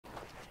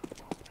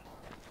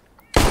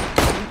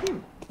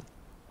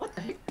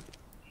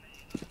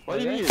What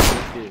do you mean?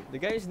 The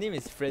guy's name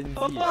is Frenzy.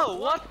 Oh,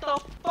 what the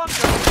fuck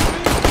are you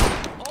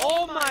doing?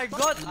 Oh my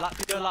god! Luck,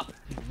 skill, luck.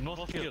 No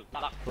skill,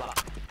 luck,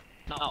 luck.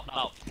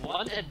 Now.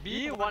 One at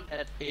B, one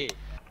at A.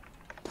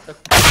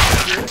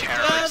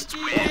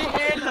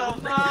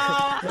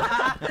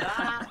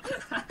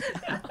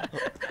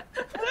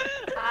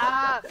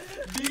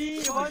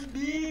 B, one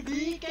B,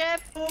 be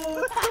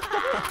careful!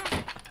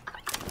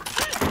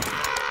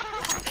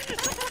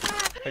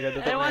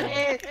 I want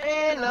A,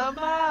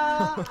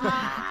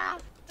 lemah!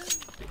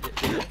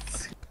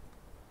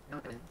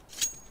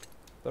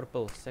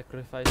 Purple,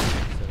 sacrifice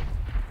yourself.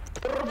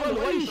 Purple,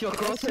 why is your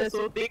crosshair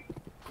so thick?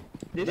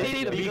 They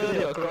say the bigger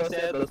your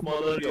crosshair, the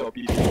smaller your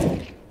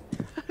PP.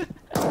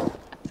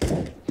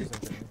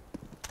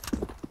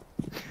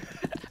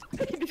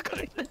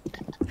 Disconnected.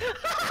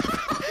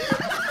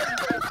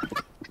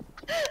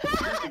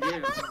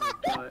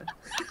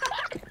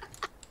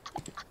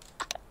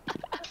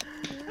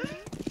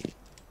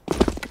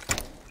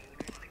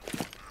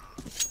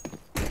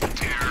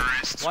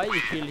 Why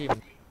you kill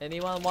him?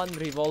 Anyone want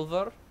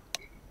revolver?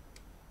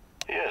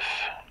 Yes,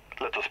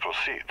 let us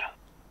proceed.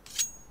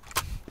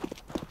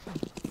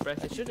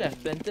 I should have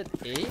planted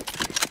A.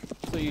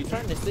 So you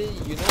trying to say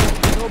you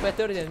know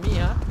better than me,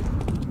 huh?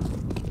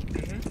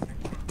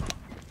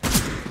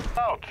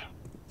 Out.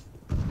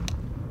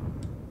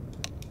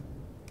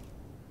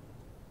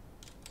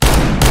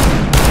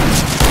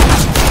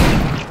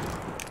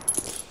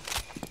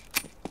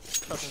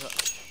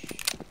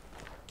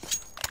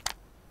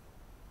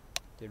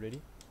 Okay,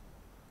 ready?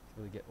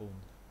 We'll get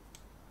owned.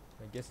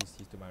 I guess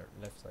he's to my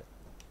left side.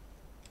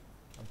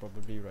 I'm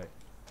probably right.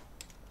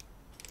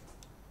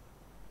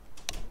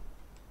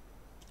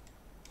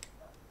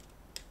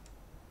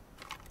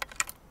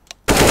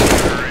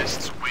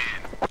 Terrorists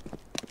win.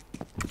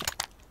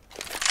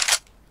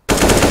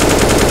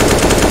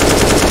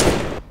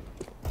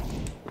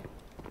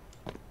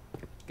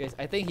 Guys,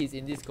 I think he's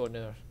in this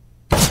corner.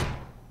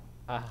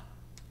 Ah.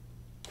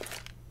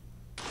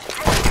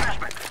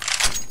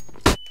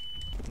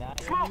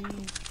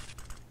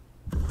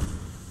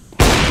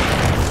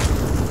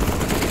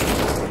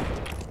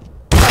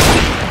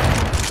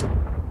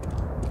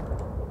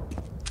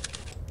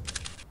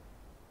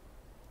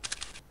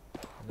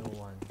 No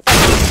one.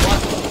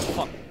 What the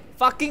fuck?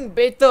 Fucking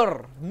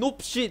better!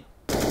 Noob shit!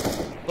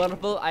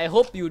 Purple, I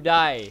hope you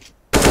die.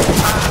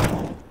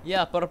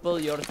 Yeah, Purple,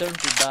 your turn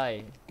to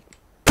die.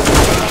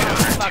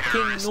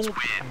 Fucking noob,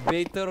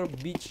 better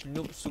bitch,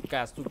 noob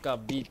suka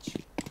bitch.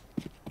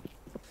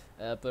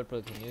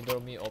 Purple, can you draw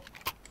me up?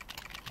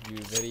 You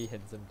very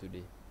handsome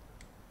today.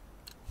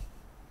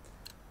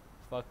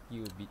 Fuck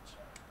you, bitch.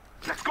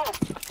 Let's go.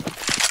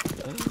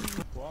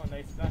 Wow,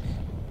 nice flash.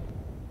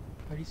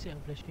 Why do you say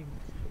I'm flashing?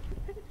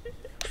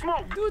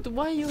 Dude,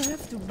 why you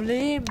have to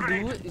blame,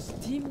 dude? It's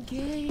team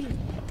game.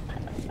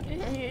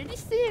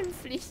 This team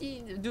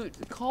flashing. Dude,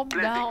 calm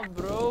down,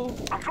 bro.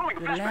 I'm throwing a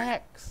flashbang.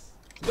 Relax.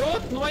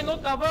 Dude, why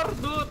not cover?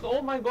 Dude,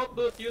 oh my god,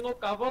 dude, you not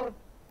cover.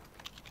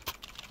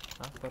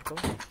 Huh, Purple?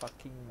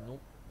 Fucking noob.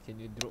 Can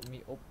you drop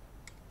me up?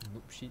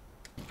 Noob shit.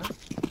 Huh?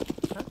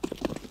 Huh?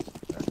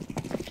 Huh?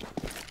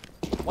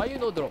 Why you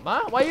no drop?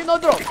 Huh? Why you no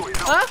drop?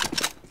 Huh?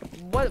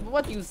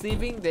 What you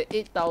saving the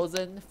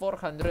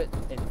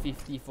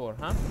 8,454?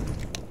 Huh?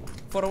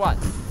 For what?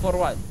 For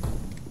what?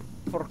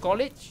 For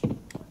college?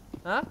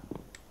 Huh?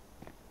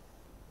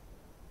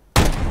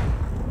 Huh?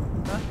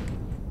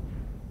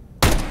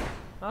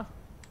 Huh?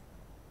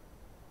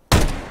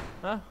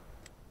 Huh?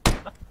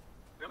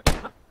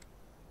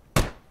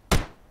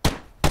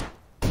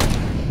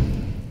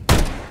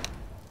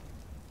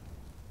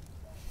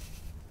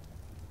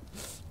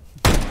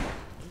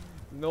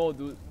 No,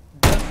 dude.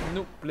 Just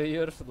noob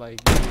players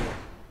like you.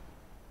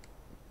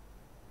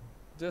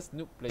 Just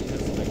noob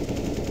players like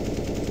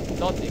you.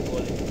 Not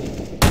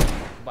equality,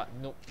 but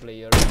noob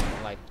players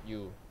like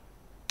you.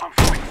 I'm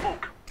throwing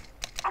smoke.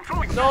 I'm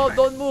throwing No, flashbang.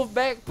 don't move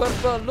back,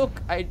 Purple.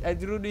 Look, I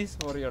drew this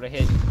for your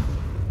head.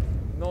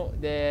 No,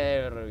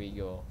 there we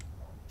go.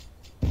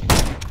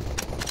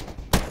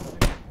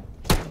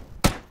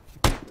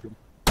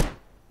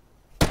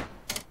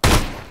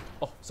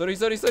 Oh, sorry.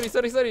 No.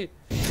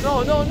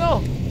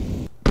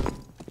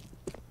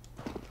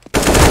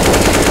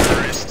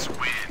 Terrorists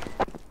win.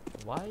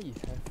 Why you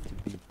have to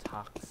be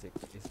toxic?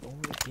 It's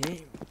only a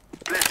game.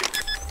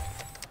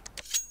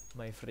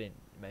 My friend.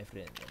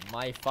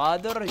 My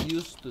father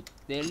used to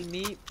tell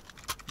me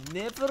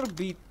never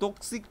be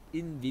toxic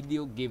in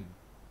video game.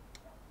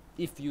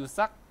 If you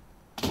suck,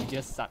 you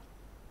just suck.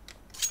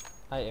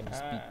 I am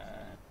speed.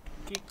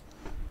 Kick.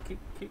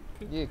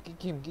 Yeah,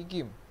 kick him.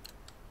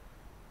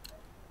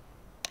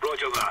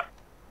 Roger that.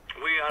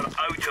 We are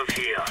out of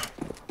here.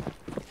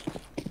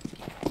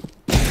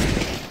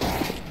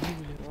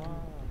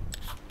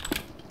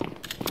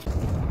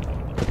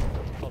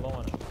 How long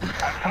one?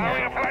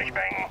 Throwing a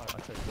flashbang.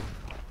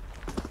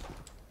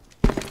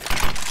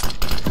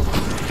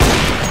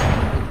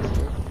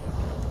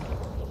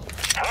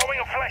 Throwing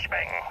a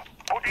flashbang.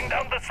 Putting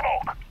down the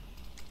smoke.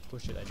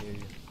 Push it, I dare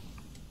you.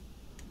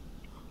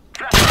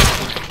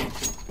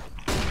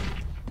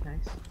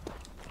 nice.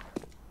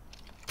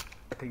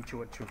 I think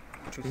you choose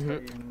stay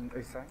in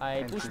A side. I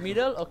and push choose-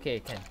 middle. Okay,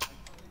 can.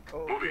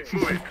 Oh, Move okay. it,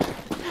 move it.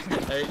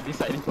 I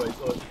deciding for his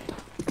own.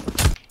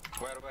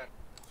 Where?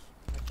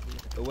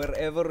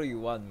 Wherever you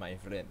want, my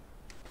friend.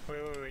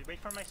 Wait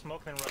for my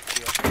smoke then rush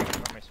B, okay? Wait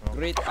for my smoke.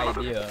 Great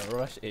idea.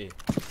 Rush A.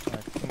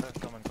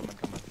 Come on.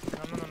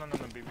 No,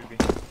 B.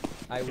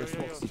 I will Yo, yo,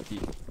 smoke yo. city.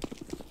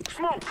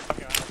 Smoke!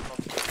 Okay, I have smoke.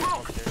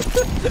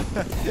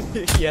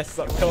 Yes,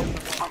 succumb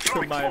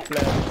to my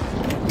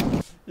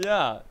plan.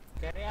 Yeah,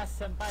 Carry us,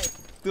 senpai.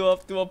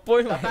 to a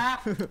point.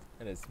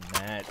 That is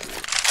mad.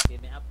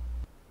 Give me up.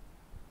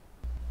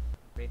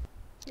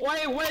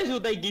 Why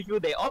should I give you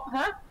the op,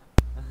 huh?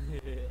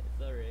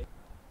 Sorry.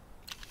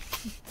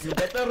 You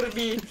better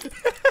be.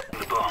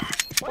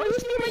 Why you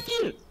steal my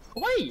kill?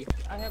 Why?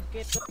 I have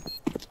kit.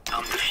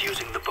 I'm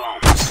defusing the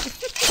bomb.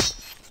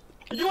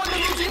 You want to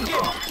lose this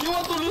game? You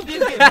want to lose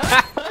this game?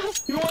 Huh?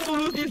 You want to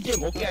lose this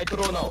game? Okay, I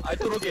throw now. I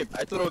throw game.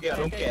 I don't care.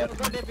 Go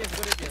defuse,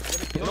 go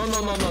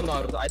defuse.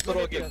 No. I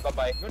throw game. Bye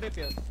bye. Go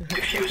defuse.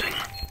 Defusing.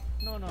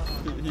 No.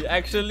 He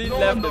actually No,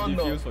 left no, the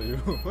no. defuse for you.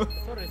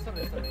 Sorry.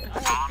 I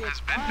have kit.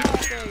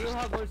 Okay, you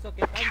have also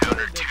kit. I'm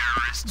sorry, babe.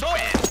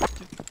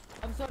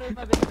 I'm sorry,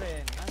 my best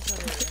friend. I'm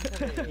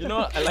sorry. You know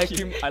what?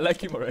 I like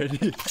him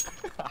already.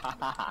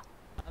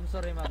 I'm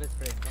sorry, my best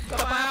friend. I'm sorry.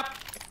 Stop!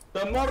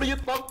 The more you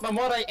talk, the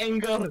more I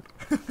anger.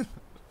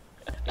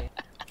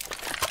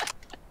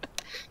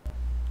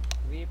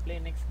 We play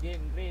next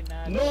game, Green.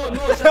 No,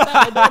 shut up!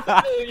 I don't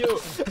play with you.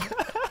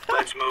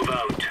 Let's move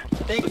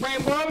out. Take my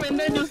bomb and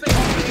then you say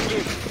I'll play the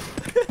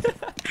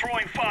game.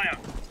 Throwing fire.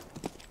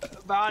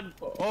 Man,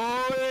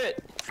 Oh wait.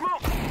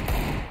 Smoke!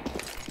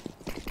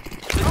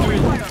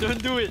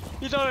 don't do it.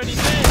 He's already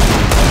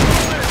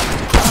dead.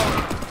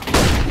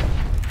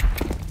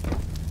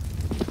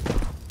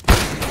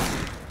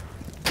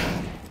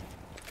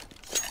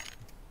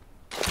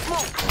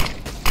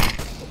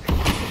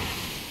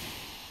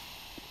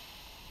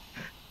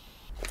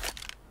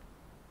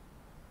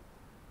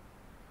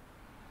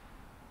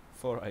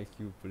 For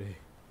IQ play.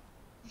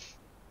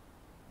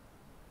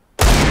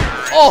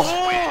 Oh!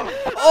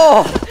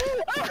 Oh!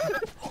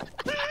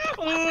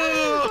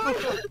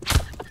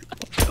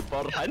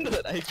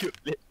 400 IQ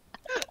play.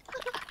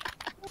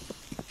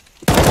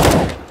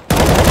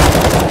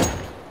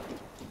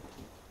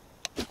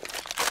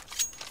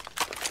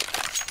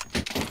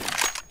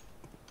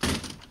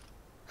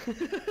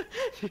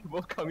 They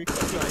both coming from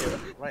fire.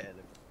 Right at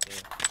him.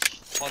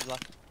 Pause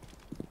last.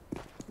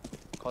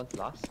 Cons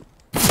last.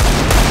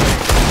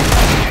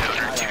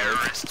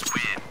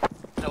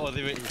 That wasn't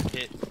even his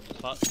hit.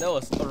 Fuck. That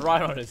was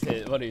right on his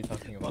head. What are you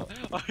talking about?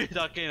 What are you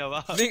talking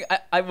about? I think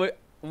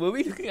were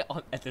we looking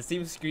at the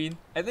same screen?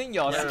 I think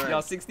your Yeah, right.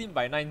 your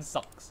 16:9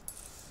 sucks.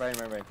 Right.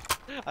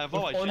 I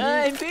bought my Only-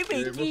 I'm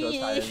You remove your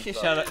silence,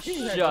 Shut up!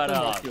 He had Shut gotten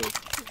more up! kills.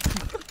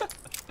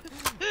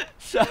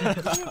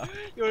 Shut up!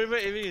 You were even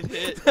aiming his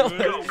head. That You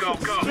was were-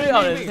 Go. straight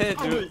on his head,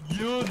 How dude. would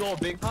you know,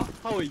 Big?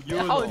 How would you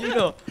know? How do you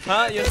know?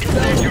 Huh?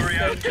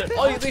 Yourself.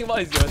 All you think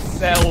about is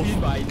yourself.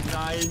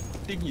 16/9.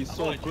 Think he's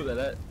so good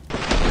at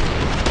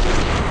that.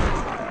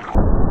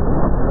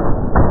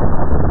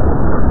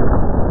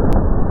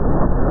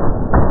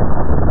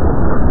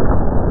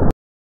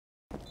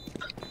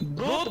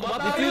 Good,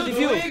 what are you Defuse.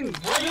 doing?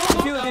 What are you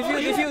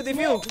Defuse.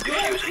 You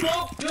have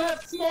smoke! You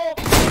have smoke!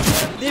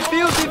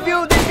 Defuse.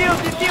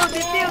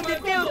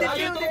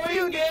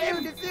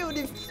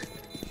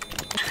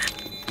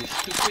 You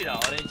stupid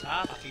orange,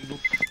 huh? Fucking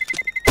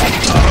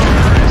noob.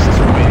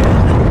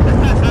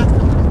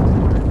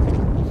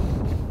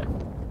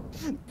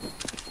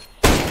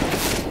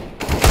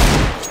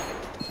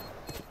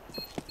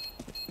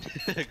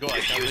 Go on,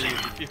 tell me you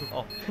defuse.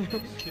 Oh,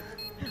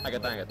 I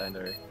got time, don't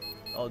worry.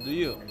 oh, do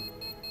you?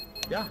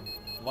 Yeah.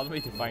 One way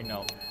to find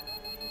out.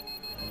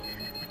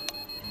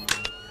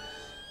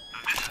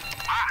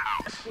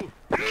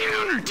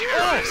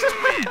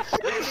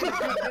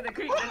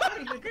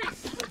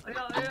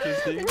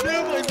 Interesting.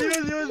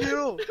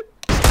 0.000.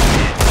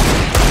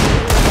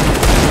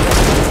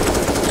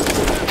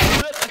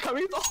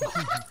 Coming off.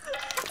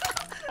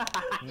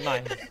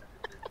 Nice.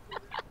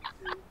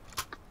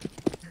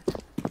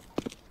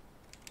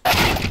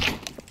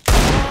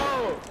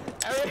 Oh!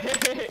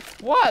 Hey,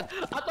 What?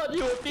 I thought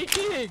you were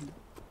picking.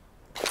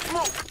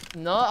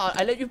 No,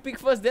 I let you pick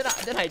first. Then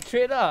I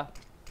trade lah.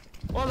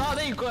 Oh, now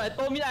then you could have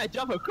told me that I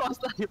jump across.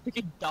 Now you're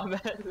picking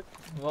dumbass.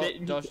 Well,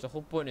 Bait me. Josh, the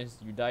whole point is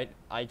you died.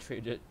 I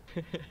traded.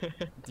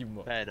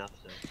 Teamwork. Fair enough,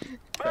 sir.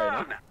 Fair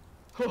enough.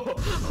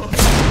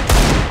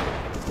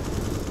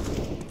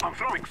 I'm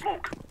throwing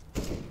smoke.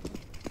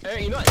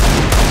 Eric, you know what?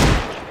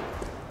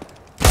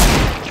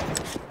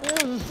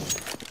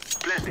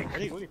 Blending.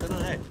 Hey, go turn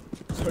on head.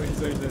 Sorry.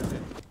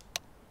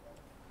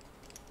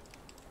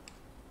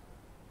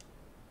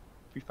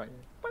 Free fire.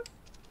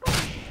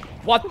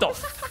 What the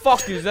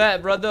fuck is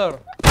that, brother?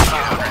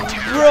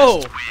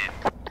 Bro!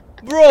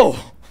 Bro!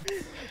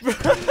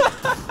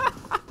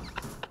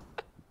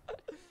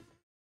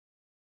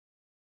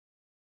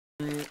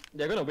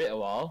 They're gonna wait a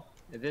while.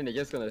 And then they're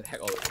just gonna hack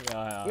all.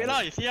 Yeah. Wait lah,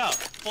 you see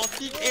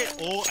 48.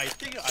 Oh, I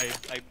think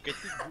I'm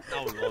getting good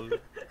now, lol.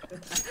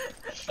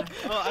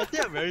 I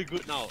think I'm very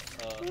good now.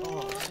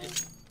 Oh,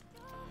 shit.